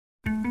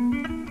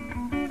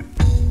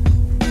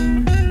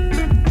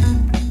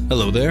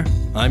Hello there,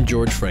 I'm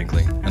George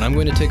Franklin, and I'm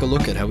going to take a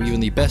look at how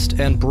even the best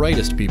and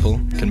brightest people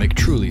can make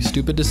truly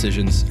stupid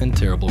decisions and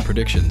terrible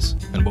predictions,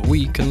 and what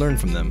we can learn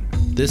from them.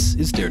 This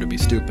is Dare to be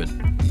Stupid.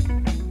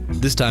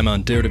 This time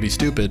on Dare to be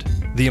Stupid,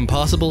 the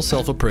impossible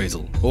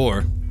self-appraisal,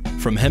 or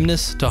from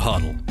Hemness to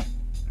HODL.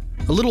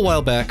 A little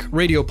while back,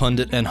 radio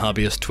pundit and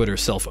hobbyist Twitter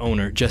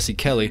self-owner Jesse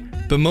Kelly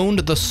bemoaned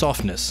the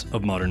softness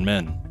of modern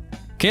men.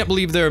 "Can't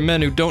believe there are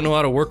men who don't know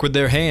how to work with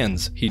their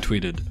hands," he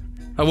tweeted.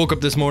 "I woke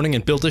up this morning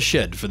and built a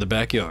shed for the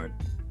backyard."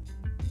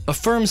 A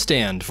firm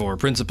stand for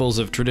principles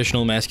of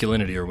traditional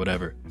masculinity or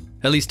whatever.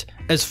 At least,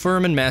 as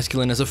firm and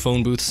masculine as a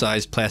phone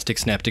booth-sized plastic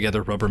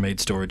snap-together Rubbermaid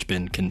storage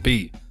bin can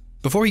be.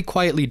 Before he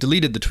quietly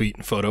deleted the tweet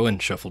and photo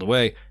and shuffled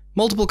away,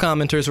 multiple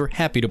commenters were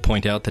happy to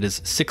point out that his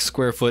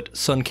 6-square-foot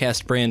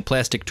Suncast brand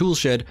plastic tool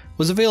shed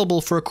was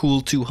available for a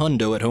cool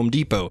 $200 at Home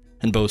Depot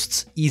and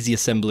boasts easy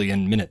assembly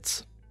in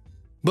minutes.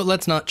 But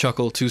let's not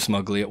chuckle too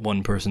smugly at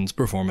one person's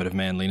performative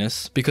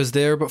manliness, because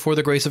there, but for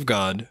the grace of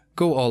God,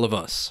 go all of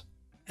us.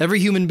 Every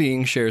human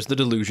being shares the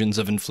delusions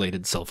of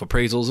inflated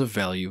self-appraisals of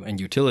value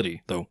and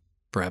utility, though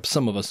perhaps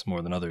some of us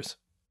more than others.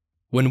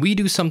 When we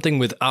do something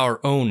with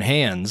our own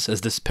hands,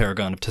 as this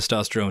paragon of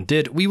testosterone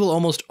did, we will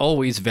almost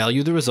always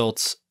value the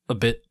results a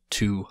bit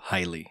too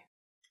highly.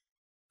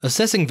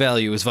 Assessing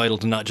value is vital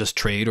to not just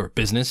trade or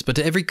business, but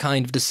to every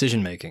kind of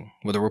decision-making.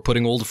 Whether we're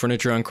putting old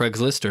furniture on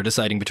Craigslist or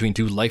deciding between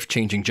two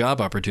life-changing job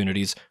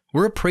opportunities,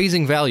 we're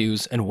appraising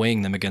values and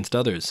weighing them against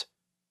others.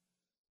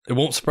 It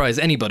won't surprise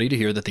anybody to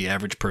hear that the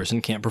average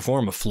person can't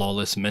perform a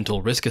flawless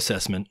mental risk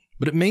assessment,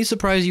 but it may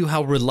surprise you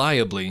how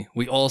reliably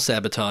we all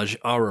sabotage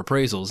our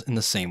appraisals in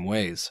the same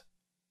ways.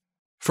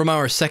 From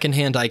our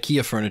second-hand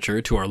IKEA furniture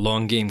to our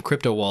long-game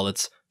crypto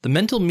wallets, the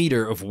mental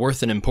meter of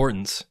worth and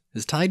importance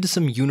is tied to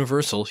some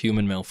universal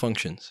human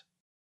malfunctions.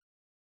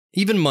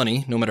 Even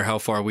money, no matter how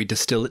far we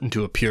distill it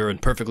into a pure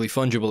and perfectly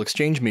fungible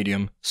exchange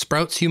medium,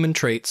 sprouts human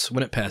traits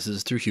when it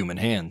passes through human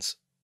hands.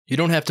 You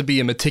don't have to be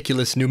a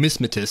meticulous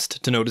numismatist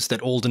to notice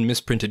that old and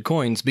misprinted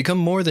coins become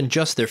more than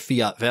just their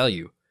fiat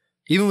value.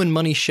 Even when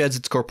money sheds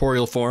its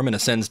corporeal form and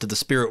ascends to the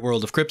spirit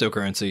world of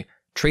cryptocurrency,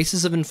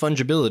 traces of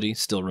infungibility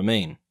still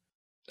remain.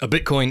 A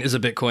Bitcoin is a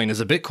Bitcoin is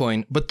a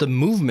Bitcoin, but the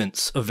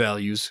movements of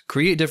values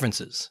create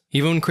differences.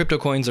 Even when crypto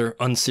coins are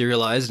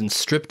unserialized and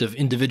stripped of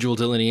individual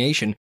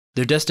delineation,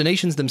 their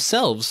destinations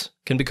themselves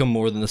can become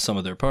more than the sum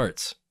of their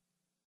parts.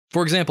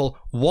 For example,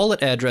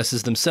 wallet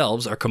addresses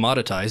themselves are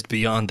commoditized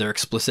beyond their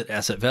explicit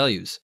asset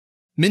values.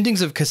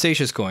 Mintings of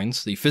Casasius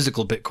coins, the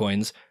physical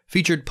Bitcoins,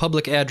 featured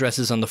public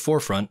addresses on the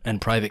forefront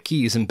and private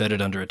keys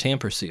embedded under a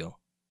tamper seal.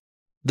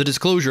 The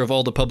disclosure of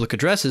all the public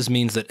addresses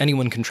means that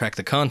anyone can track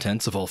the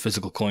contents of all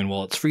physical coin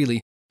wallets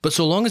freely, but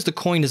so long as the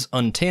coin is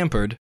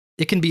untampered,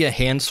 it can be a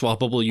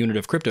hand-swappable unit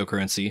of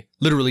cryptocurrency,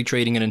 literally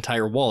trading an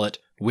entire wallet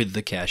with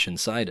the cash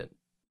inside it.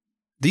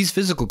 These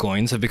physical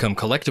coins have become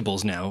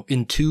collectibles now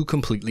in two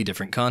completely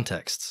different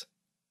contexts.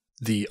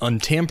 The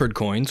untampered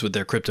coins with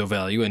their crypto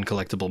value and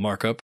collectible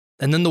markup,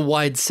 and then the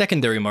wide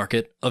secondary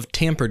market of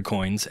tampered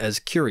coins as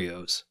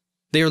curios.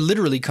 They are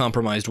literally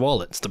compromised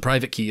wallets. The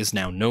private key is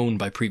now known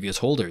by previous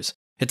holders.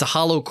 It's a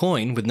hollow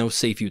coin with no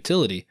safe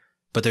utility,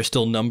 but they're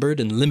still numbered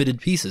and limited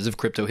pieces of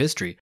crypto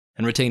history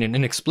and retain an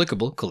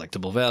inexplicable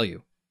collectible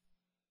value.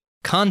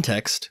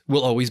 Context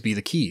will always be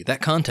the key.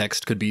 That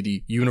context could be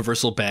the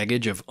universal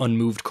baggage of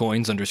unmoved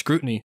coins under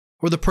scrutiny,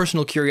 or the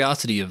personal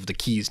curiosity of the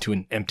keys to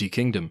an empty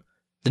kingdom.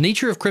 The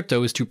nature of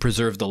crypto is to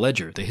preserve the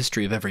ledger, the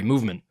history of every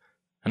movement,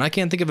 and I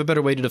can't think of a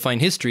better way to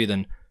define history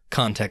than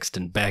context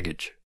and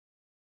baggage.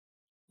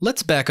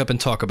 Let's back up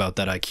and talk about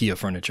that IKEA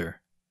furniture.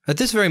 At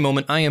this very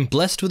moment, I am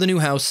blessed with a new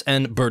house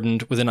and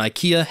burdened with an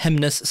IKEA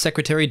Hemness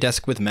secretary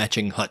desk with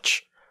matching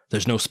hutch.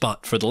 There's no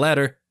spot for the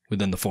latter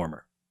within the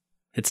former.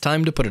 It's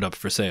time to put it up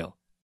for sale.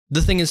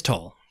 The thing is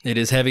tall. It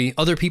is heavy.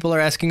 Other people are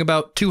asking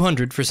about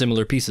 $200 for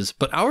similar pieces,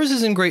 but ours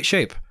is in great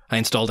shape. I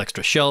installed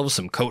extra shelves,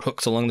 some coat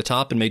hooks along the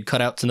top, and made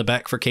cutouts in the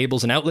back for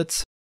cables and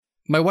outlets.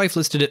 My wife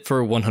listed it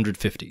for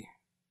 $150.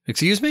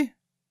 Excuse me?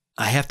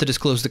 I have to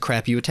disclose the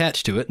crap you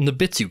attach to it and the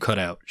bits you cut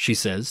out, she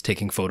says,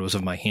 taking photos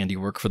of my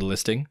handiwork for the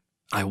listing.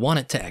 I want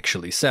it to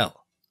actually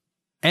sell.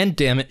 And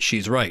damn it,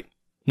 she's right.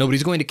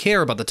 Nobody's going to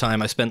care about the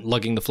time I spent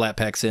lugging the flat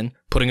packs in,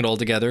 putting it all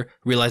together,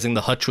 realizing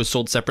the hutch was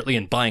sold separately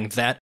and buying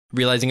that,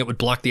 realizing it would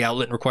block the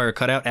outlet and require a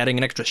cutout, adding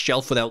an extra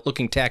shelf without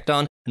looking tacked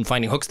on, and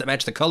finding hooks that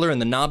match the color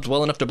and the knobs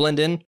well enough to blend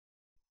in.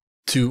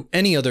 To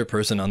any other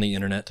person on the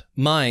internet,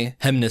 my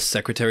Hemness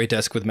secretary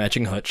desk with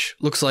matching hutch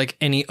looks like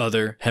any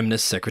other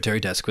Hemness secretary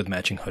desk with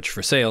matching hutch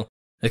for sale,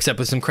 except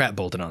with some crap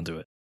bolted onto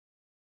it.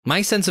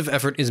 My sense of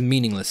effort is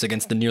meaningless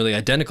against the nearly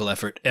identical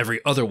effort every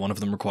other one of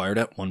them required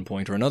at one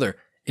point or another.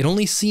 It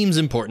only seems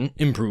important,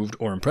 improved,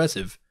 or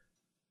impressive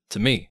to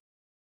me.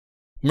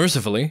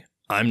 Mercifully,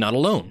 I'm not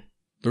alone.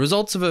 The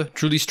results of a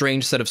truly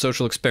strange set of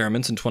social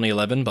experiments in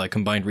 2011 by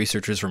combined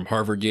researchers from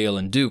Harvard, Yale,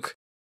 and Duke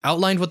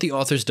outlined what the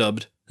authors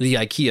dubbed the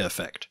IKEA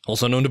effect,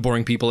 also known to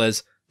boring people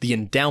as the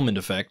Endowment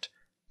effect.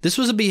 This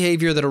was a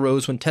behavior that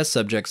arose when test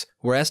subjects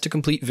were asked to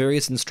complete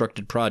various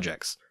instructed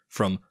projects,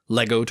 from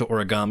Lego to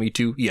origami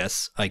to,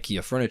 yes,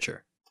 IKEA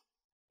furniture.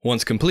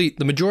 Once complete,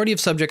 the majority of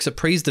subjects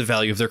appraised the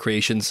value of their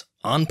creations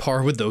on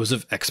par with those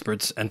of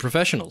experts and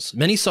professionals.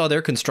 Many saw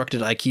their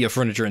constructed IKEA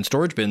furniture and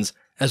storage bins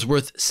as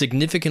worth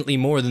significantly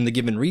more than the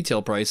given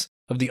retail price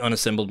of the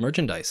unassembled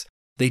merchandise.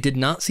 They did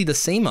not see the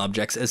same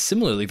objects as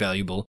similarly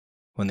valuable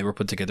when they were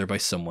put together by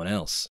someone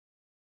else.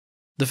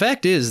 The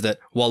fact is that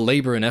while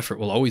labor and effort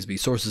will always be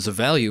sources of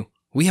value,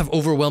 we have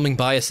overwhelming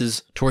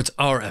biases towards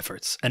our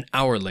efforts and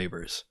our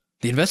labors.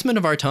 The investment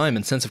of our time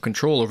and sense of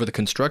control over the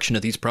construction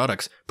of these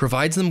products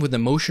provides them with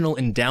emotional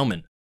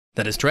endowment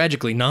that is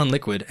tragically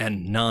non-liquid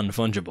and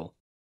non-fungible.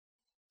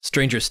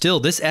 Stranger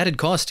still, this added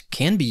cost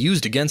can be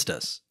used against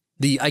us.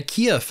 The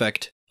IKEA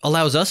effect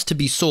allows us to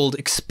be sold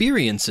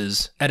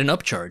experiences at an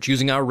upcharge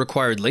using our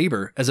required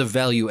labor as a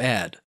value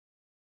add.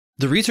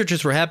 The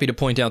researchers were happy to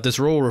point out this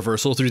role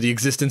reversal through the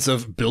existence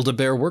of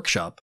Build-A-Bear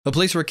Workshop, a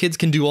place where kids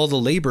can do all the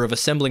labor of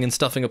assembling and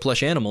stuffing a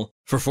plush animal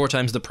for 4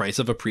 times the price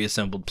of a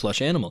pre-assembled plush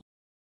animal.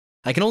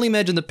 I can only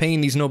imagine the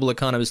pain these noble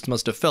economists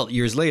must have felt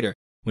years later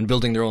when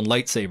building their own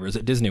lightsabers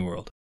at Disney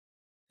World.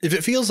 If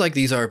it feels like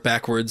these are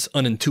backwards,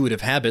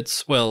 unintuitive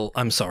habits, well,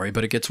 I'm sorry,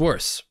 but it gets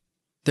worse.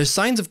 There's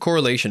signs of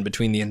correlation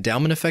between the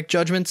endowment effect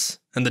judgments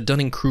and the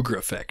Dunning-Kruger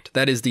effect.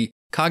 That is, the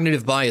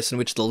cognitive bias in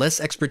which the less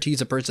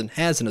expertise a person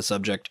has in a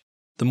subject,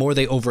 the more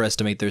they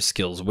overestimate their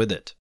skills with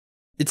it.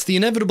 It's the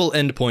inevitable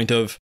endpoint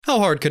of, how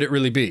hard could it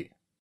really be?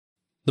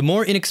 The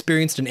more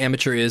inexperienced an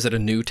amateur is at a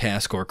new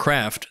task or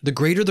craft, the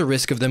greater the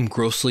risk of them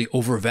grossly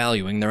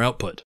overvaluing their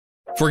output.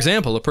 For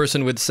example, a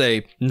person with,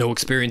 say, no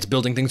experience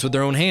building things with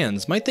their own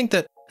hands might think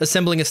that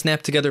assembling a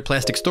snap-together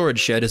plastic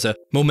storage shed is a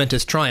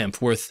momentous triumph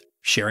worth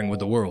sharing with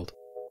the world.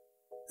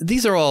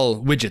 These are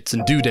all widgets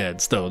and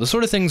doodads, though, the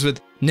sort of things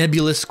with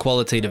nebulous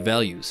qualitative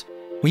values.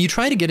 When you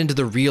try to get into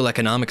the real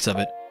economics of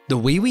it, the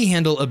way we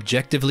handle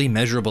objectively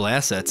measurable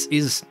assets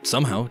is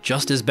somehow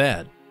just as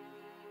bad.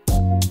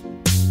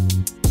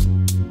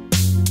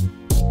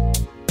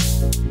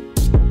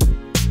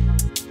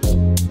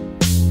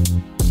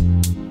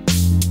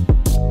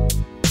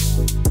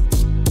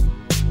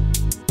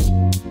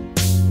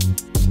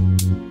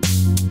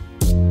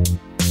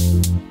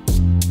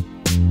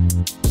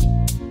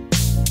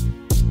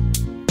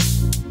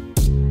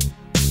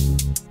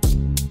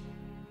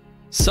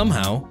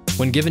 Somehow,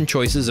 when given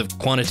choices of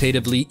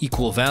quantitatively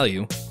equal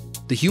value,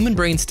 the human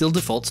brain still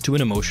defaults to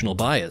an emotional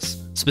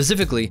bias.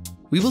 Specifically,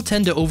 we will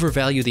tend to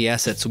overvalue the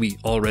assets we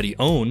already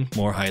own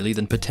more highly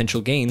than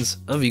potential gains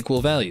of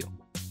equal value.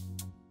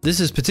 This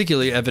is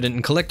particularly evident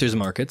in collectors'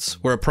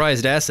 markets, where a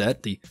prized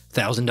asset, the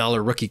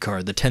 $1,000 rookie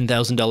card, the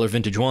 $10,000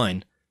 vintage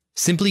wine,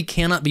 simply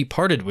cannot be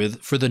parted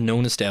with for the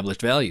known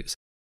established values.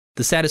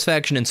 The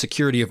satisfaction and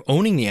security of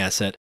owning the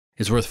asset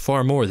is worth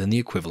far more than the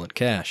equivalent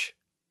cash.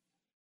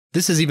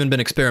 This has even been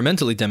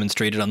experimentally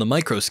demonstrated on the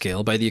micro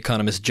scale by the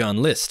economist John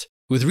List,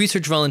 with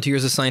research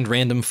volunteers assigned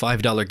random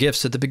 $5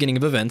 gifts at the beginning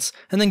of events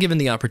and then given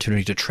the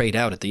opportunity to trade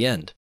out at the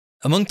end.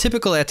 Among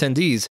typical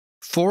attendees,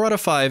 4 out of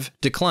 5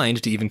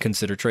 declined to even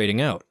consider trading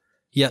out.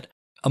 Yet,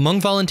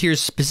 among volunteers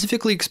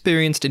specifically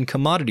experienced in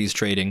commodities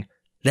trading,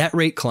 that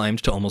rate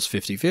climbed to almost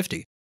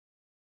 50-50.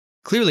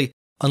 Clearly,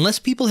 unless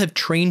people have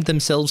trained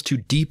themselves to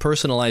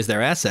depersonalize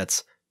their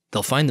assets,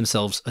 they'll find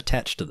themselves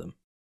attached to them.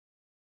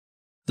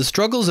 The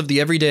struggles of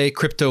the everyday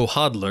crypto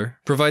hodler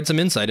provide some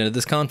insight into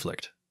this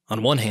conflict.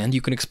 On one hand,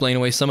 you can explain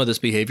away some of this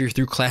behavior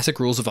through classic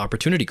rules of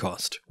opportunity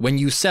cost. When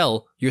you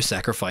sell, you're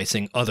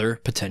sacrificing other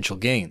potential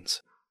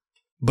gains.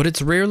 But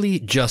it's rarely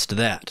just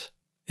that.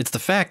 It's the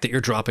fact that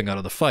you're dropping out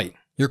of the fight.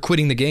 You're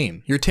quitting the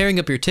game. You're tearing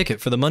up your ticket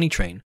for the money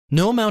train.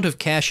 No amount of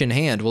cash in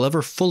hand will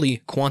ever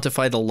fully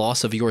quantify the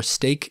loss of your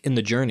stake in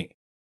the journey.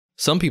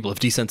 Some people have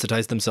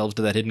desensitized themselves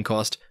to that hidden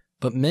cost,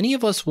 but many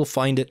of us will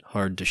find it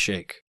hard to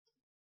shake.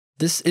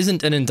 This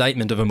isn't an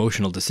indictment of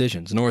emotional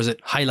decisions, nor is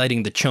it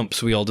highlighting the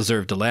chumps we all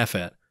deserve to laugh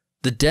at.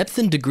 The depth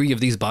and degree of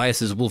these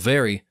biases will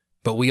vary,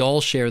 but we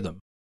all share them.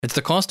 It's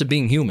the cost of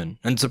being human,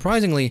 and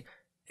surprisingly,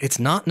 it's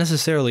not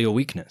necessarily a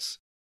weakness.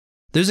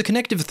 There's a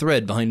connective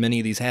thread behind many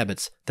of these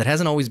habits that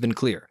hasn't always been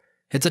clear.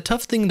 It's a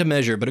tough thing to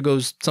measure, but it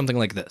goes something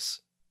like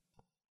this.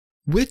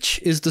 Which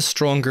is the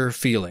stronger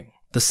feeling?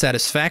 The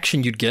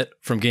satisfaction you'd get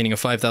from gaining a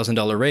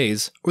 $5,000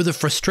 raise, or the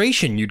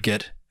frustration you'd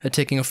get at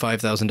taking a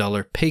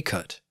 $5,000 pay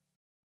cut?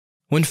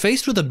 When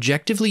faced with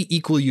objectively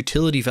equal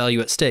utility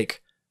value at stake,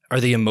 are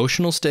the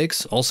emotional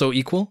stakes also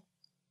equal?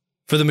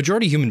 For the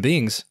majority of human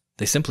beings,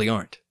 they simply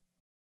aren't.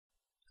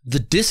 The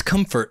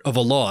discomfort of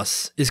a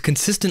loss is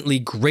consistently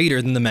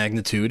greater than the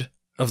magnitude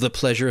of the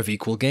pleasure of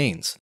equal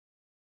gains.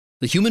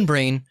 The human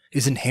brain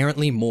is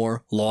inherently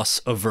more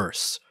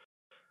loss-averse.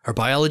 Our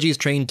biology is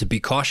trained to be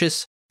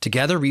cautious, to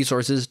gather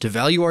resources, to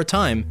value our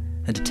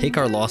time, and to take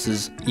our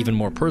losses even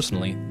more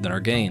personally than our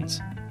gains.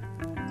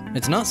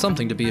 It's not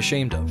something to be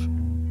ashamed of.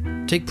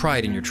 Take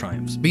pride in your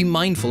triumphs, be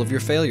mindful of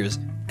your failures,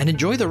 and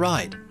enjoy the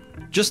ride.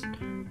 Just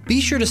be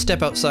sure to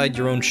step outside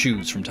your own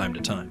shoes from time to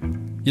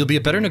time. You'll be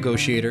a better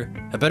negotiator,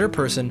 a better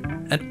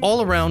person, and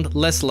all around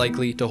less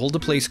likely to hold a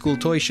play school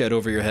toy shed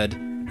over your head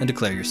and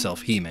declare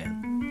yourself He-Man.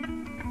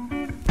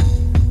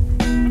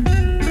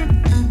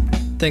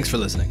 Thanks for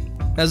listening.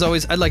 As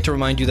always, I'd like to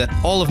remind you that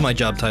all of my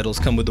job titles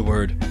come with the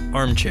word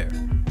armchair.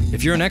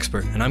 If you're an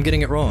expert and I'm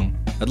getting it wrong,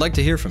 I'd like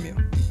to hear from you.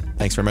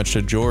 Thanks very much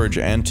to George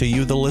and to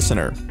you, the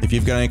listener. If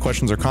you've got any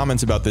questions or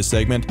comments about this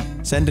segment,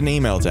 send an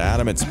email to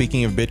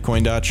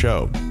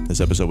adam@speakingofbitcoin.show.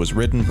 This episode was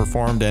written,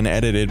 performed, and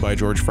edited by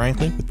George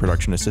Franklin with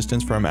production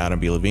assistance from Adam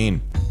B.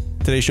 Levine.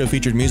 Today's show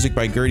featured music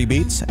by Gertie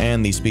Beats,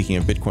 and the Speaking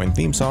of Bitcoin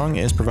theme song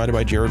is provided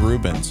by Jared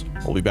Rubens.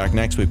 We'll be back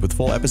next week with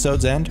full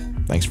episodes,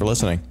 and thanks for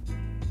listening.